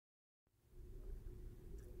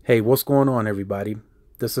Hey, what's going on, everybody?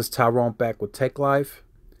 This is Tyrone back with Tech Life,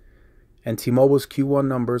 and T-Mobile's Q1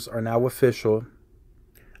 numbers are now official.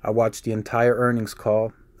 I watched the entire earnings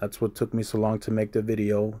call. That's what took me so long to make the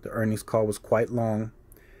video. The earnings call was quite long,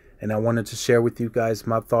 and I wanted to share with you guys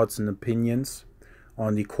my thoughts and opinions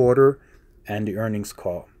on the quarter and the earnings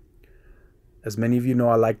call. As many of you know,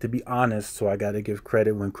 I like to be honest, so I got to give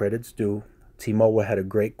credit when credit's due. T-Mobile had a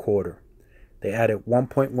great quarter. They added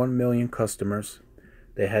 1.1 million customers.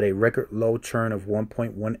 They had a record low churn of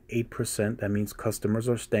 1.18%. That means customers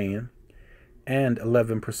are staying. And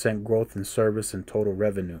 11% growth in service and total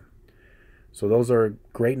revenue. So those are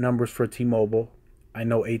great numbers for T-Mobile. I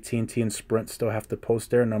know AT&T and Sprint still have to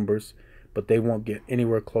post their numbers, but they won't get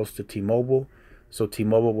anywhere close to T-Mobile. So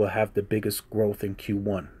T-Mobile will have the biggest growth in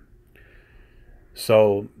Q1.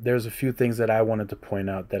 So there's a few things that I wanted to point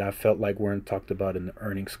out that I felt like weren't talked about in the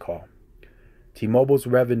earnings call. T-Mobile's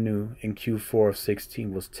revenue in Q4 of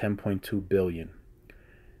 16 was 10.2 billion.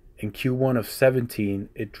 In Q1 of 17,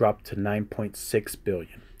 it dropped to 9.6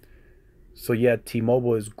 billion. So yeah,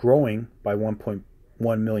 T-Mobile is growing by 1.1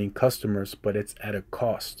 million customers, but it's at a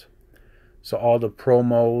cost. So all the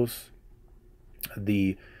promos,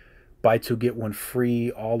 the buy two get one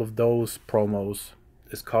free, all of those promos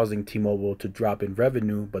is causing T-Mobile to drop in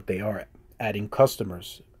revenue, but they are adding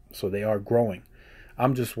customers, so they are growing.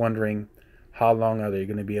 I'm just wondering, how long are they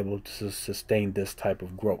going to be able to sustain this type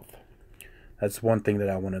of growth? That's one thing that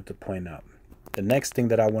I wanted to point out. The next thing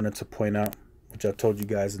that I wanted to point out, which I told you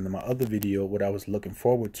guys in my other video, what I was looking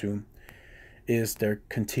forward to, is their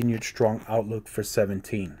continued strong outlook for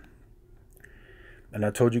 17. And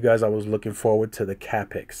I told you guys I was looking forward to the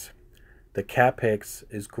CapEx. The CapEx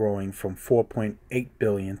is growing from 4.8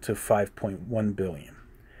 billion to 5.1 billion.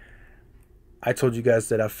 I told you guys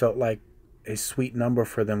that I felt like a sweet number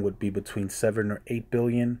for them would be between 7 or 8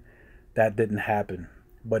 billion. That didn't happen,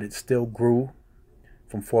 but it still grew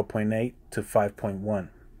from 4.8 to 5.1.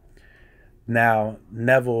 Now,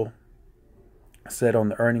 Neville said on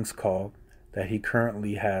the earnings call that he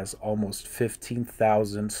currently has almost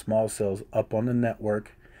 15,000 small cells up on the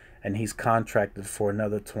network, and he's contracted for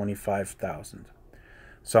another 25,000.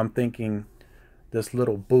 So I'm thinking this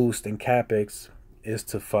little boost in CapEx is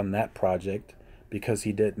to fund that project, because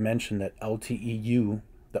he did mention that LTEU,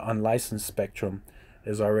 the unlicensed spectrum,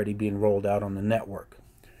 is already being rolled out on the network.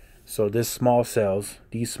 So these small cells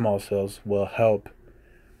will help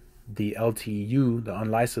the LTEU, the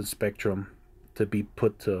unlicensed spectrum, to be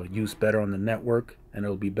put to use better on the network, and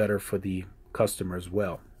it'll be better for the customer as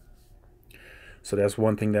well. So that's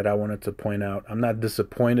one thing that I wanted to point out. I'm not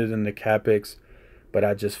disappointed in the CapEx, but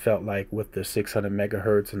I just felt like with the 600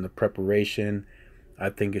 megahertz and the preparation, I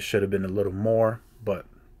think it should have been a little more, but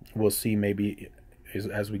we'll see. Maybe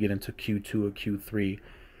as we get into Q2 or Q3,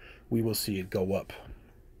 we will see it go up.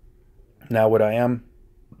 Now, what I am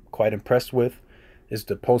quite impressed with is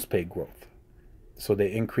the postpaid growth. So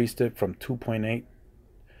they increased it from 2.8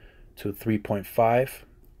 to 3.5,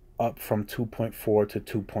 up from 2.4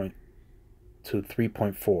 to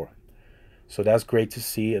 3.4. So that's great to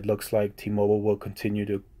see. It looks like T-Mobile will continue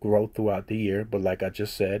to grow throughout the year, but like I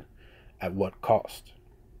just said, at what cost?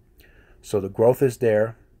 So the growth is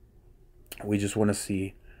there. We just want to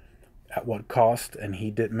see at what cost. And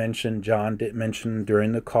John did mention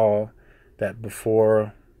during the call that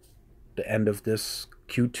before the end of this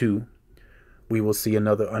Q2, we will see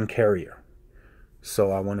another uncarrier.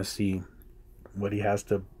 So I want to see what he has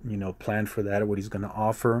to, plan for that, or what he's going to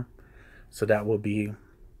offer. So that will be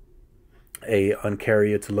a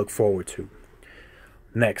uncarrier to look forward to.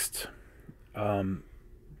 Next,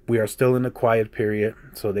 we are still in the quiet period,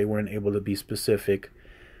 so they weren't able to be specific,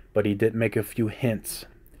 but he did make a few hints,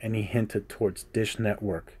 and he hinted towards Dish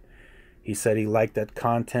Network. He said he liked that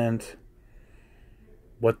content.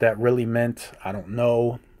 What that really meant, I don't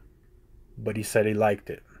know, but he said he liked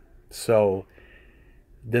it. So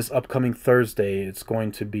this upcoming Thursday, it's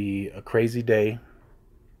going to be a crazy day.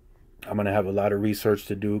 I'm going to have a lot of research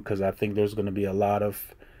to do, because I think there's going to be a lot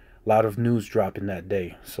of news dropping that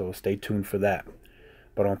day. So stay tuned for that.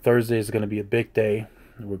 But on Thursday is going to be a big day.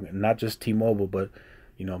 We're not just T-Mobile, but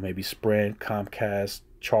maybe Sprint, Comcast,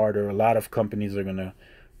 Charter. A lot of companies are going to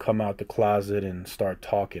come out the closet and start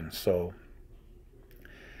talking. So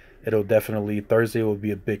Thursday will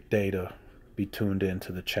be a big day to be tuned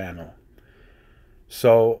into the channel.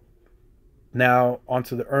 So now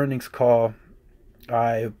onto the earnings call.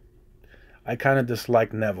 I kind of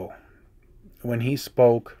dislike Neville. When he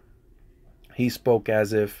spoke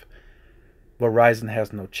as if Verizon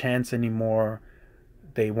has no chance anymore.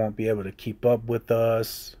 They won't be able to keep up with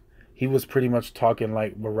us. He was pretty much talking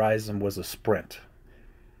like Verizon was a Sprint.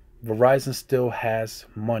 Verizon still has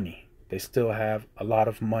money. They still have a lot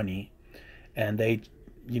of money, and they,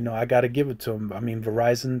 I got to give it to them. I mean,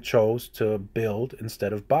 Verizon chose to build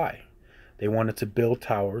instead of buy. They wanted to build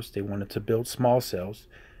towers. They wanted to build small cells.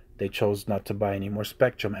 They chose not to buy any more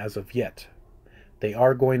spectrum as of yet. They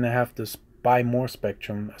are going to have to buy more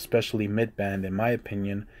spectrum, especially mid-band, in my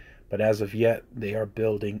opinion. But as of yet, they are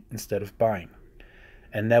building instead of buying.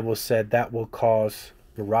 And Neville said that will cause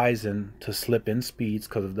Verizon to slip in speeds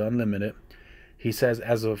because of the unlimited. He says,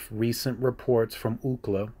 as of recent reports from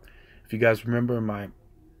Ookla, if you guys remember my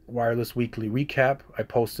Wireless Weekly recap, I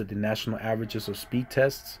posted the national averages of speed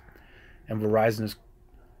tests, and Verizon is,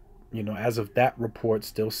 as of that report,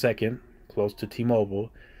 still second, close to T-Mobile.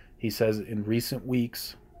 He says in recent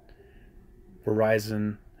weeks,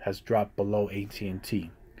 Verizon has dropped below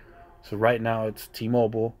AT&T. So right now it's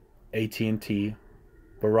T-Mobile, AT&T,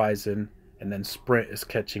 Verizon, and then Sprint is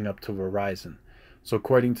catching up to Verizon. So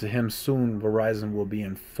according to him, soon Verizon will be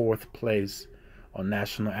in fourth place on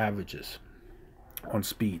national averages on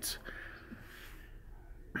speeds.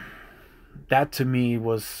 That to me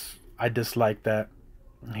was, I dislike that.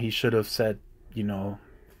 He should have said,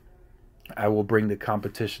 I will bring the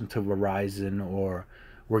competition to Verizon, or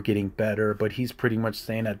we're getting better. But he's pretty much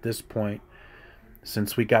saying at this point,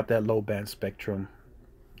 since we got that low band spectrum,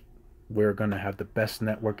 we're going to have the best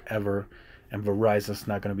network ever, and Verizon's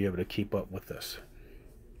not going to be able to keep up with us.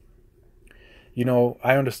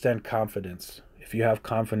 I understand confidence. If you have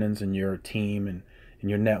confidence in your team and in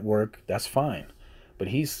your network, that's fine. But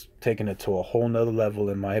he's taking it to a whole nother level,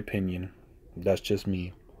 in my opinion. That's just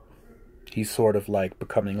me. He's sort of like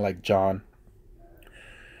becoming like John.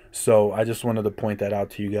 So I just wanted to point that out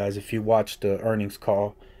to you guys. If you watched the earnings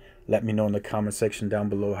call, let me know in the comment section down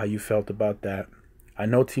below how you felt about that. I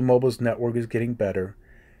know T-Mobile's network is getting better.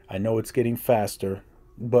 I know it's getting faster,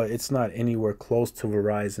 but it's not anywhere close to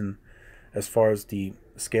Verizon as far as the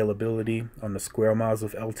scalability on the square miles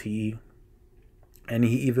of LTE. And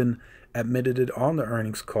he even admitted it on the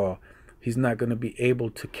earnings call. He's not going to be able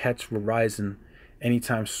to catch Verizon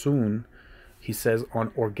anytime soon. He says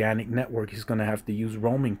on organic network, he's going to have to use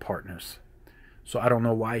roaming partners. So I don't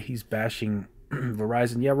know why he's bashing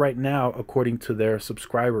Verizon. Yeah, right now, according to their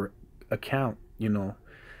subscriber account,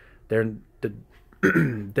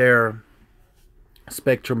 their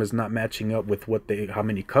spectrum is not matching up with how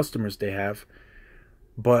many customers they have.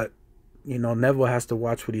 But Neville has to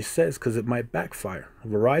watch what he says, because it might backfire.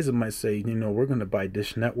 Verizon might say, we're going to buy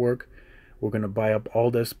Dish Network, we're going to buy up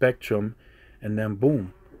all their spectrum, and then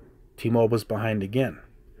boom, T-Mobile's behind again.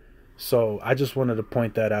 So I just wanted to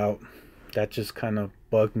point that out. That just kind of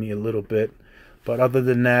bugged me a little bit. But other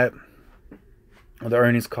than that, the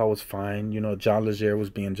earnings call was fine. John Legere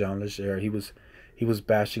was being John Legere. He was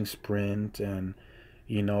bashing Sprint, and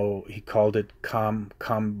he called it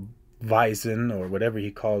Verizon or whatever he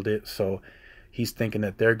called it. So he's thinking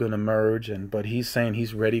that they're going to merge, but he's saying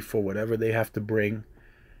he's ready for whatever they have to bring,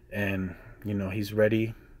 and he's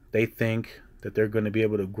ready. They think that they're going to be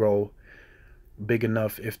able to grow big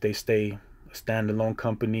enough if they stay a standalone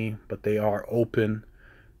company, but they are open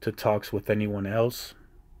to talks with anyone else.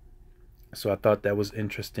 So I thought that was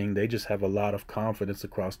interesting. They just have a lot of confidence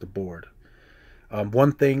across the board.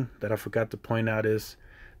 One thing that I forgot to point out is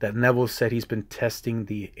that Neville said he's been testing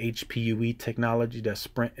the HPUE technology that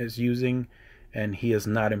Sprint is using, and he is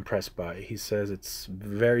not impressed by it. He says it's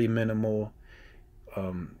very minimal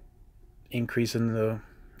increase in the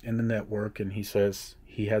network, and he says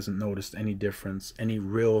he hasn't noticed any difference, any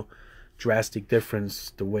real drastic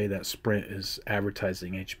difference, the way that Sprint is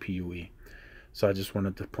advertising HPUE. So I just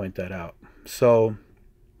wanted to point that out. So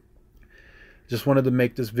just wanted to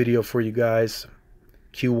make this video for you guys.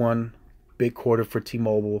 Q1, big quarter for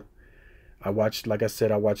T-Mobile. Like I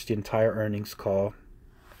said, I watched the entire earnings call,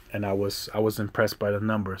 and I was impressed by the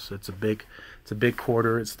numbers. It's a big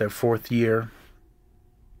quarter. It's their fourth year,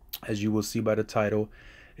 as you will see by the title.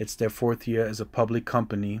 It's their fourth year as a public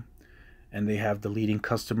company, and they have the leading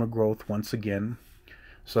customer growth once again.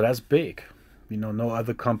 So that's big. No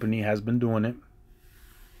other company has been doing it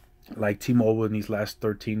like T-Mobile in these last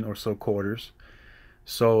 13 or so quarters.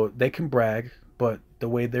 So they can brag, but the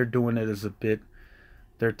way they're doing it is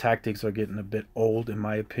their tactics are getting a bit old, in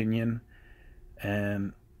my opinion.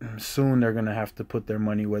 And soon they're going to have to put their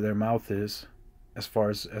money where their mouth is as far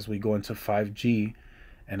as we go into 5G.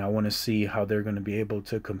 And I want to see how they're going to be able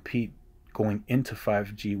to compete going into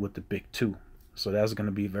 5G with the big two. So that's going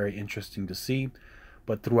to be very interesting to see.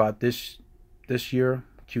 But throughout this year,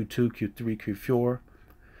 Q2, Q3, Q4,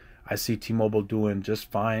 I see T-Mobile doing just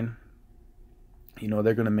fine.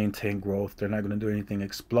 They're going to maintain growth. They're not going to do anything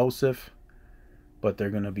explosive, but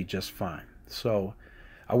they're going to be just fine. So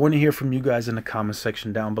I want to hear from you guys in the comment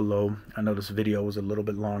section down below. I know this video was a little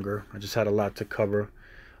bit longer. I just had a lot to cover,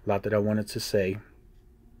 a lot that I wanted to say.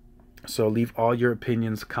 So leave all your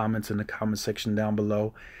opinions, comments in the comment section down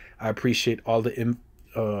below. I appreciate all the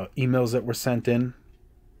emails that were sent in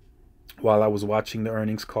while I was watching the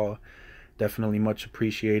earnings call. Definitely much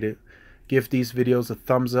appreciated. Give these videos a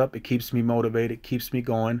thumbs up. It keeps me motivated, keeps me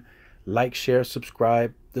going. Like, share,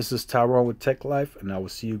 subscribe. This is Tyrone with Tech Life, and I will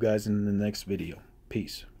see you guys in the next video.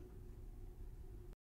 Peace.